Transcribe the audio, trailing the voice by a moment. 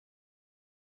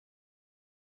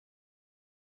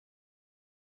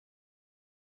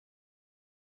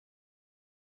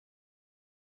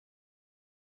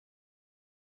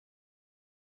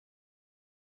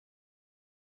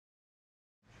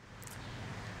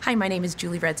Hi, my name is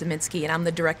Julie Radzyminski, and I'm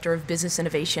the Director of Business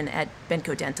Innovation at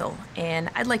Benco Dental.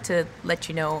 And I'd like to let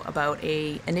you know about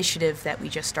an initiative that we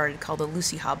just started called the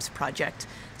Lucy Hobbs Project.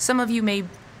 Some of you may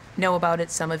know about it,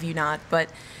 some of you not,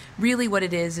 but really what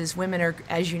it is women are,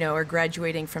 as you know, are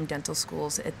graduating from dental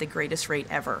schools at the greatest rate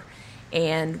ever.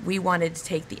 And we wanted to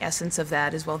take the essence of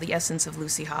that, as well the essence of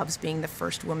Lucy Hobbs being the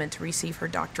first woman to receive her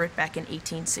doctorate back in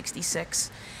 1866,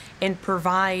 and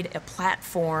provide a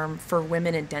platform for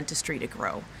women in dentistry to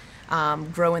grow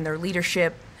in their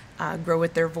leadership, grow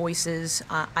with their voices,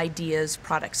 ideas,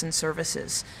 products, and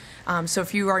services. So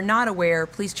if you are not aware,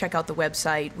 please check out the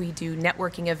website. We do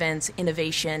networking events,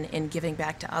 innovation, and giving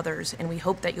back to others, and we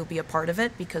hope that you'll be a part of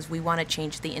it because we want to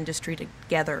change the industry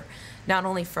together, not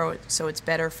only so it's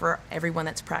better for everyone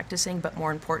that's practicing, but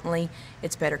more importantly,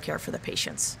 it's better care for the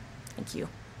patients. Thank you.